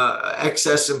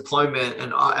excess employment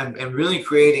and really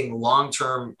creating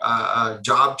long-term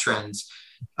job trends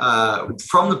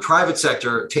from the private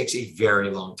sector takes a very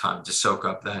long time to soak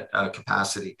up that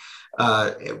capacity.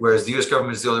 Whereas the US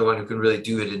government is the only one who can really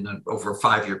do it in over a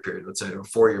 5-year period, let's say, or a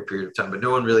 4-year period of time. But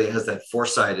no one really has that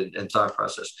foresight and thought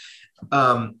process.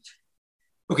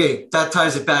 Okay, that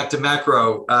ties it back to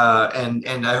macro,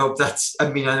 and I hope I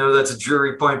know that's a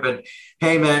dreary point, but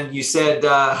hey, man, you said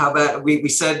how bad we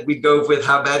said we'd go with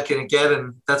how bad can it get,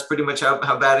 and that's pretty much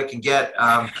how bad it can get.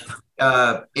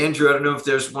 Andrew, I don't know if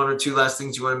there's one or two last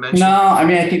things you want to mention. No,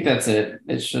 I think that's it.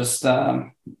 It's just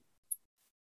for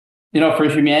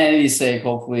humanity's sake,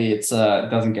 hopefully it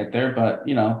doesn't get there, but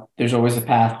there's always a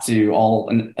path to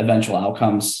all eventual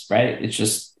outcomes, right? It's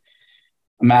just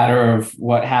a matter of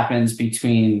what happens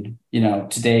between,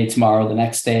 today, tomorrow, the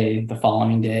next day, the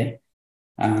following day,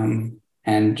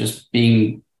 and just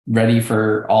being ready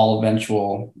for all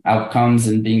eventual outcomes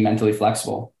and being mentally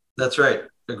flexible. That's right.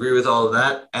 Agree with all of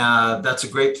that. That's a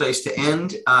great place to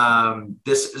end.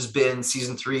 This has been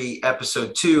season 3,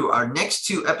 episode 2. Our next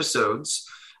 2 episodes,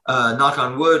 knock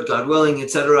on wood, God willing,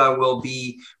 etc., we'll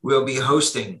be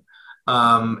hosting.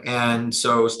 And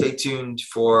so stay tuned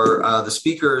for the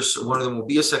speakers. One of them will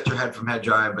be a sector head from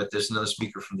Hedgeye, but there's another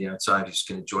speaker from the outside who's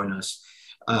going to join us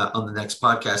on the next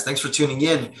podcast. Thanks for tuning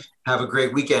in. Have a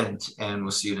great weekend, and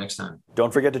we'll see you next time.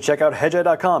 Don't forget to check out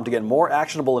hedgeye.com to get more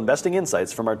actionable investing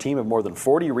insights from our team of more than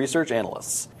 40 research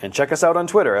analysts. And check us out on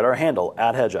Twitter at our handle,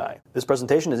 @hedgeye. This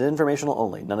presentation is informational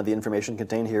only. None of the information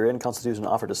contained herein constitutes an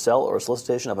offer to sell or a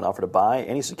solicitation of an offer to buy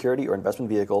any security or investment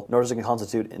vehicle, nor does it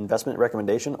constitute investment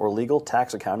recommendation or legal,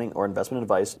 tax, accounting, or investment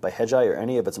advice by Hedgeye or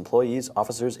any of its employees,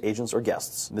 officers, agents, or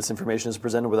guests. This information is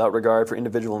presented without regard for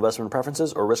individual investment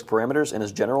preferences or risk parameters and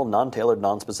is general, non-tailored,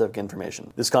 non-specific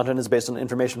information. This content is based on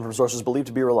information from sources believed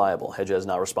to be reliable. Hedgeye is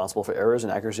not responsible for errors,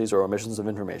 inaccuracies, or omissions of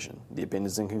information. The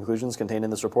opinions and conclusions contained in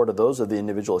this report are those of the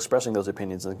individual expressing those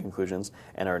opinions and conclusions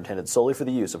and are intended solely for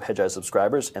the use of Hedgeye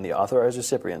subscribers and the authorized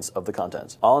recipients of the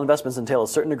content. All investments entail a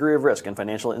certain degree of risk, and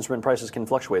financial instrument prices can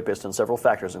fluctuate based on several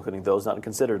factors, including those not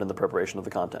considered in the preparation of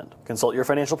the content. Consult your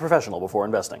financial professional before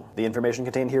investing. The information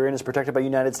contained herein is protected by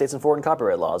United States and foreign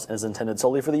copyright laws and is intended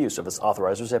solely for the use of its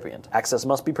authorized recipient. Access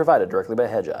must be provided directly by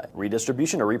Hedgeye.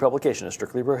 Redistribution or republication is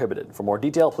strictly prohibited. For more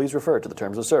detail, please refer to the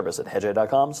terms of service at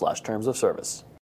hedgeye.com/terms of service.